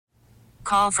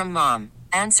call from mom.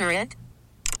 Answer it.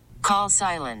 Call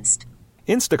silenced.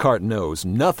 Instacart knows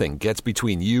nothing gets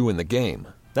between you and the game.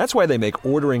 That's why they make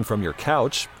ordering from your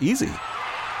couch easy.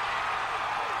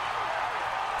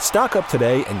 Stock up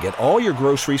today and get all your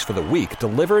groceries for the week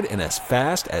delivered in as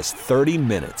fast as 30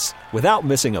 minutes without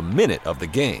missing a minute of the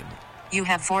game. You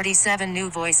have 47 new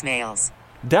voicemails.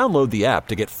 Download the app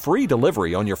to get free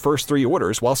delivery on your first 3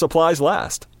 orders while supplies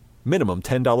last. Minimum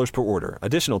 $10 per order.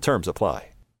 Additional terms apply.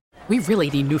 We really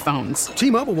need new phones.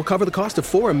 T-Mobile will cover the cost of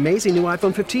 4 amazing new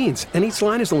iPhone 15s, and each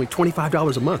line is only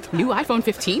 $25 a month. New iPhone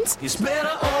 15s? It's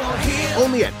better over here.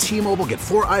 Only at T-Mobile, get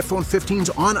 4 iPhone 15s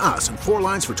on us and 4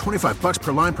 lines for $25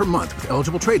 per line per month with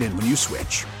eligible trade-in when you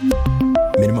switch.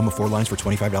 Minimum of 4 lines for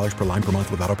 $25 per line per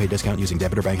month with autopay discount using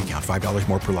debit or bank account. $5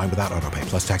 more per line without autopay,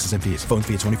 plus taxes and fees. Phone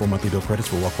fee at 24 monthly bill credits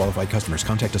for well-qualified customers.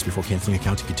 Contact us before canceling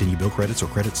account to continue bill credits or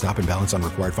credit stop and balance on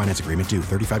required finance agreement due.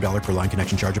 $35 per line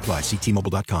connection charge applies. See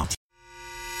T-Mobile.com.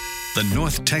 The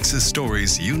North Texas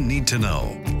stories you need to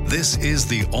know. This is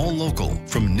the All Local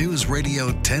from News Radio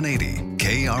 1080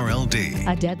 KRLD.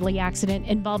 A deadly accident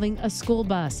involving a school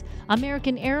bus.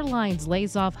 American Airlines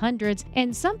lays off hundreds,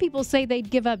 and some people say they'd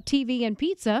give up TV and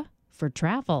pizza for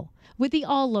travel. With the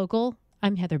All Local,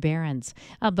 I'm Heather Behrens.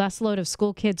 A busload of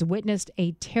school kids witnessed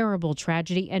a terrible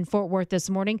tragedy in Fort Worth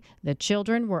this morning. The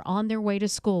children were on their way to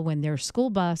school when their school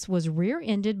bus was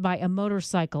rear-ended by a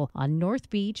motorcycle on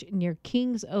North Beach near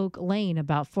Kings Oak Lane,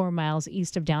 about 4 miles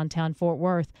east of downtown Fort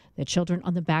Worth. The children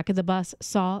on the back of the bus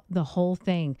saw the whole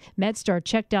thing. MedStar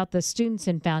checked out the students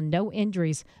and found no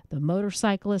injuries. The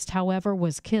motorcyclist, however,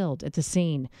 was killed at the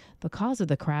scene. The cause of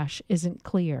the crash isn't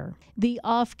clear. The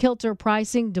off-kilter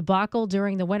pricing debacle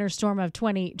during the winter storm of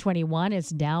 2021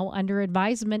 is now under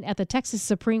advisement at the Texas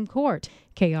Supreme Court.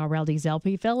 KRLD's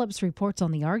LP Phillips reports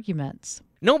on the arguments.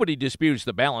 Nobody disputes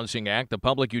the balancing act the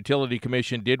Public Utility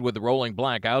Commission did with the rolling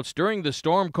blackouts during the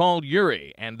storm called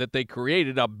Uri, and that they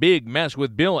created a big mess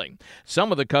with billing.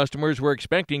 Some of the customers were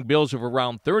expecting bills of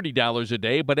around $30 a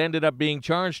day, but ended up being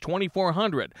charged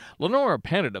 $2,400. Lenora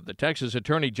Pennant of the Texas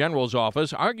Attorney General's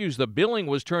office argues the billing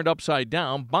was turned upside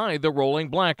down by the rolling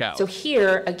blackout. So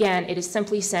here, again, it is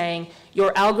simply saying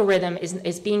your algorithm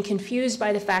is being confused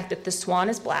by the fact that the swan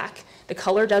is black. The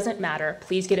color doesn't matter.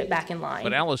 Please get it back in line.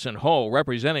 But Allison Ho,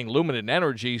 representing Luminant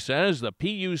Energy, says the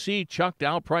PUC chucked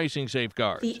out pricing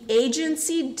safeguards. The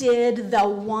agency did the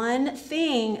one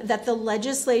thing that the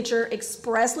legislature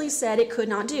expressly said it could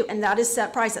not do, and that is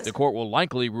set prices. The court will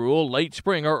likely rule late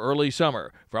spring or early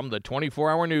summer. From the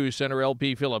 24-hour news center,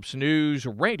 LP Phillips News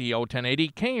Radio 1080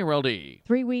 KRLD.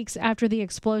 3 weeks after the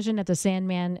explosion at the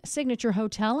Sandman Signature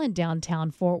Hotel in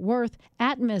downtown Fort Worth,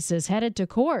 Atmos is headed to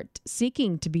court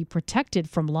seeking to be protected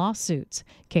from lawsuits.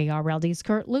 KRLD's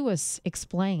Kurt Lewis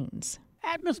explains.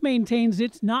 Atmos maintains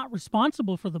it's not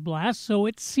responsible for the blast, so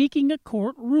it's seeking a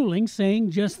court ruling saying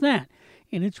just that.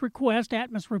 In its request,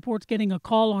 Atmos reports getting a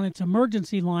call on its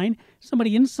emergency line.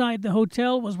 Somebody inside the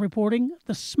hotel was reporting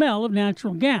the smell of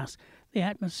natural gas. The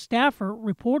Atmos staffer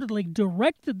reportedly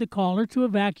directed the caller to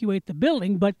evacuate the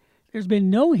building, but there's been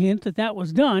no hint that that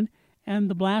was done, and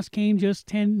the blast came just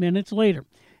 10 minutes later.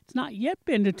 It's not yet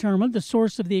been determined the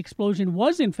source of the explosion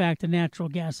was in fact a natural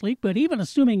gas leak, but even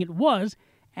assuming it was,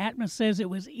 Atmos says it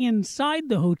was inside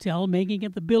the hotel, making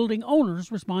it the building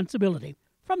owner's responsibility.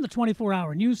 From the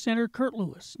 24-hour news center, Kurt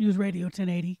Lewis, News Radio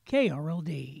 1080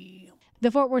 KRLD.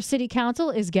 The Fort Worth City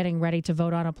Council is getting ready to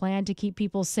vote on a plan to keep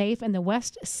people safe in the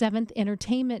West 7th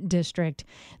Entertainment District.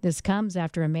 This comes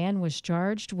after a man was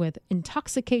charged with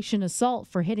intoxication assault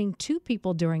for hitting 2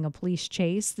 people during a police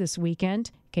chase this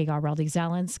weekend. KRLD's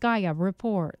Alan Skaya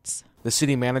reports. The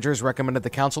city managers recommended the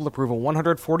council approve a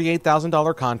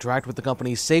 $148,000 contract with the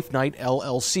company Safe Night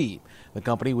LLC. The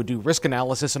company would do risk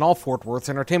analysis in all Fort Worth's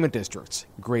entertainment districts,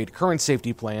 grade current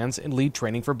safety plans, and lead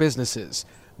training for businesses.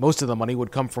 Most of the money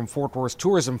would come from Fort Worth's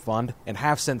Tourism Fund and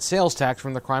half-cent sales tax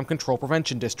from the Crime Control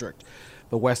Prevention District.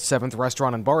 The West 7th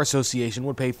Restaurant and Bar Association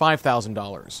would pay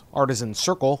 $5,000. Artisan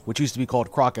Circle, which used to be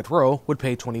called Crockett Row, would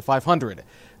pay $2,500.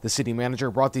 The city manager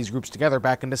brought these groups together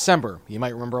back in December. You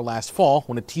might remember last fall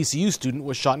when a TCU student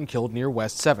was shot and killed near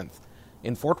West 7th.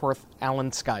 In Fort Worth,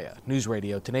 Alan Skaya, News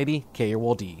Radio 1080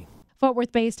 KRLD. Fort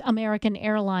Worth-based American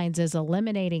Airlines is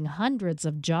eliminating hundreds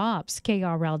of jobs.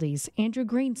 KRLD's Andrew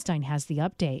Greenstein has the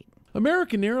update.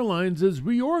 American Airlines is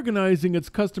reorganizing its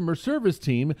customer service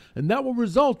team, and that will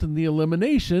result in the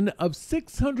elimination of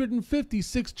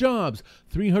 656 jobs,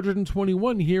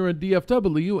 321 here in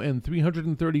DFW and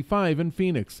 335 in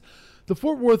Phoenix. The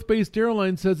Fort Worth-based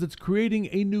airline says it's creating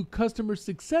a new customer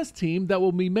success team that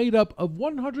will be made up of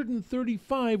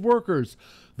 135 workers.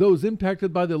 Those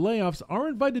impacted by the layoffs are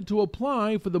invited to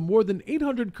apply for the more than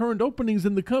 800 current openings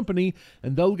in the company,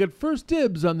 and they'll get first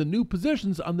dibs on the new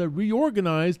positions on the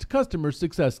reorganized customer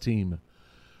success team.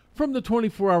 From the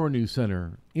 24-Hour News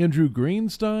Center, Andrew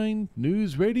Greenstein,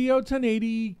 News Radio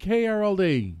 1080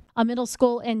 KRLD. A middle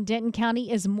school in Denton County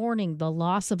is mourning the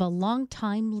loss of a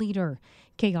longtime leader.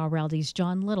 KRLD's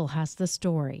John Little has the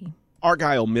story.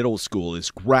 Argyle Middle School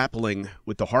is grappling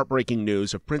with the heartbreaking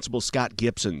news of Principal Scott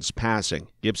Gibson's passing.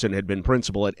 Gibson had been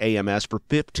principal at AMS for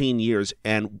 15 years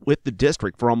and with the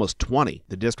district for almost 20.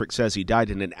 The district says he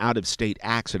died in an out-of-state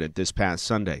accident this past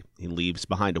Sunday. He leaves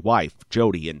behind a wife,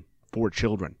 Jody, and 4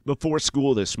 children. Before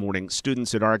school this morning,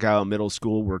 students at Argyle Middle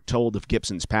School were told of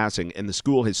Gibson's passing, and the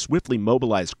school has swiftly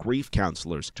mobilized grief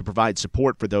counselors to provide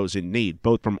support for those in need,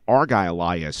 both from Argyle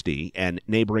ISD and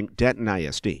neighboring Denton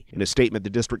ISD. In a statement, the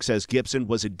district says Gibson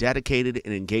was a dedicated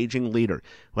and engaging leader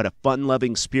who had a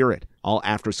fun-loving spirit. All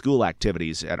after-school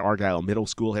activities at Argyle Middle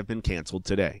School have been canceled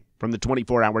today. From the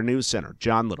 24-Hour News Center,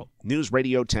 John Little, News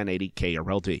Radio 1080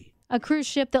 KRLD. A cruise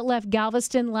ship that left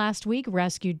Galveston last week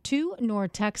rescued 2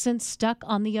 North Texans stuck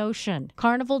on the ocean.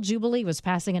 Carnival Jubilee was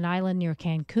passing an island near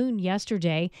Cancun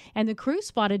yesterday, and the crew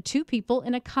spotted 2 people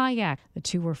in a kayak. The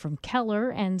 2 were from Keller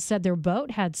and said their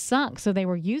boat had sunk, so they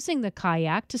were using the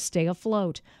kayak to stay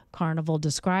afloat. Carnival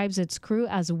describes its crew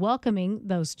as welcoming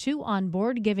those 2 on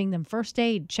board, giving them first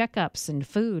aid, checkups, and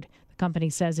food. The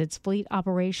company says its Fleet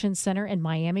Operations Center in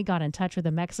Miami got in touch with the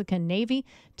Mexican Navy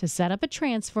to set up a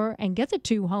transfer and get the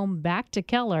 2 home back to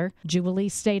Keller. Jubilee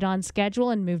stayed on schedule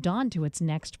and moved on to its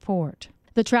next port.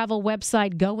 The travel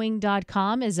website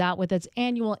Going.com is out with its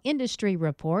annual industry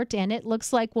report, and it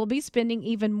looks like we'll be spending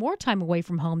even more time away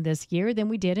from home this year than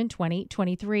we did in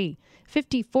 2023.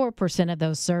 54% of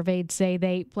those surveyed say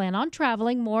they plan on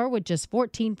traveling more, with just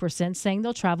 14% saying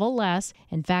they'll travel less.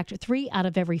 In fact, 3 out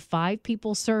of every 5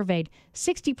 people surveyed,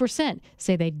 60%,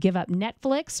 say they'd give up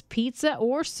Netflix, pizza,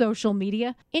 or social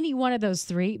media, any one of those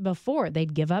 3, before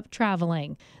they'd give up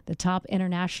traveling. The top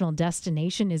international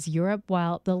destination is Europe,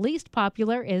 while the least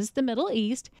popular is the Middle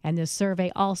East. And this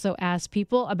survey also asked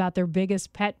people about their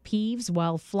biggest pet peeves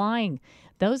while flying.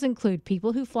 Those include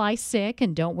people who fly sick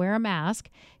and don't wear a mask,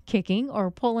 kicking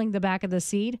or pulling the back of the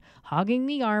seat, hogging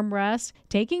the armrest,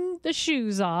 taking the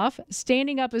shoes off,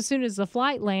 standing up as soon as the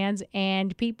flight lands,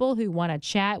 and people who want to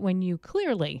chat when you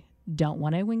clearly don't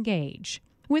want to engage.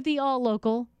 With the All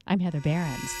Local, I'm Heather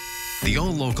Behrens. The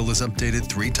All Local is updated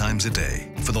 3 times a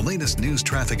day. For the latest news,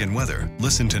 traffic, and weather,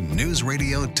 listen to News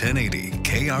Radio 1080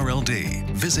 KRLD.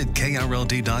 Visit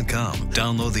KRLD.com,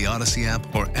 download the Odyssey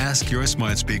app, or ask your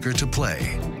smart speaker to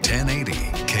play 1080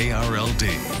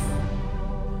 KRLD.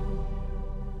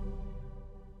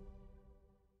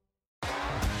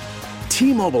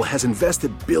 T-Mobile has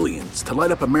invested billions to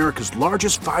light up America's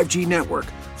largest 5G network,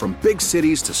 from big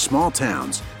cities to small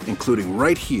towns, including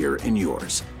right here in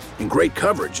yours. And great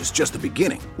coverage is just the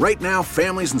beginning. Right now,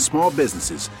 families and small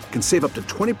businesses can save up to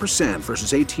 20%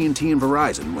 versus AT&T and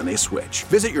Verizon when they switch.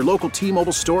 Visit your local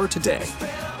T-Mobile store today.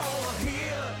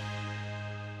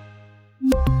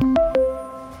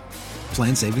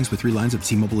 Plan savings with 3 lines of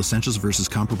T-Mobile Essentials versus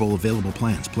comparable available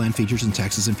plans. Plan features and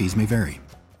taxes and fees may vary.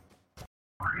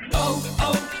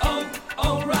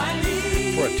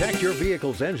 Protect your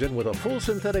vehicle's engine with a full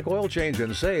synthetic oil change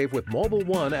and save with Mobil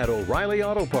 1 at O'Reilly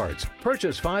Auto Parts.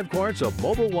 Purchase 5 quarts of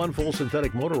Mobil 1 full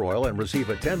synthetic motor oil and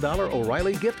receive a $10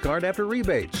 O'Reilly gift card after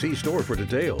rebate. See store for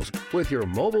details. With your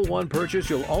Mobil 1 purchase,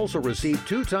 you'll also receive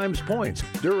 2 times points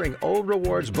during O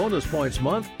Rewards Bonus Points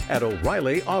Month at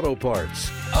O'Reilly Auto Parts.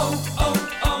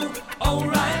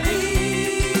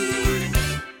 O'Reilly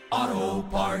Auto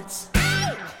Parts.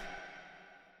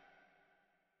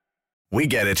 We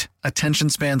get it. Attention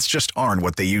spans just aren't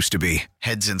what they used to be.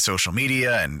 Heads in social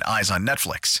media and eyes on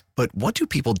Netflix. But what do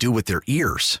people do with their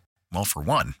ears? Well, for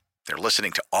one, they're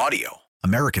listening to audio.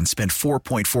 Americans spend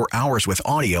 4.4 hours with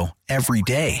audio every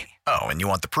day. Oh, and you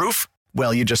want the proof?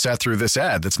 Well, you just sat through this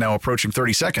ad that's now approaching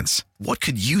 30 seconds. What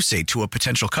could you say to a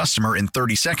potential customer in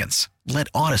 30 seconds? Let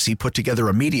Odyssey put together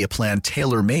a media plan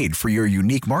tailor-made for your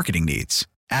unique marketing needs.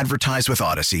 Advertise with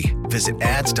Odyssey. Visit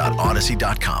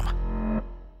ads.odyssey.com.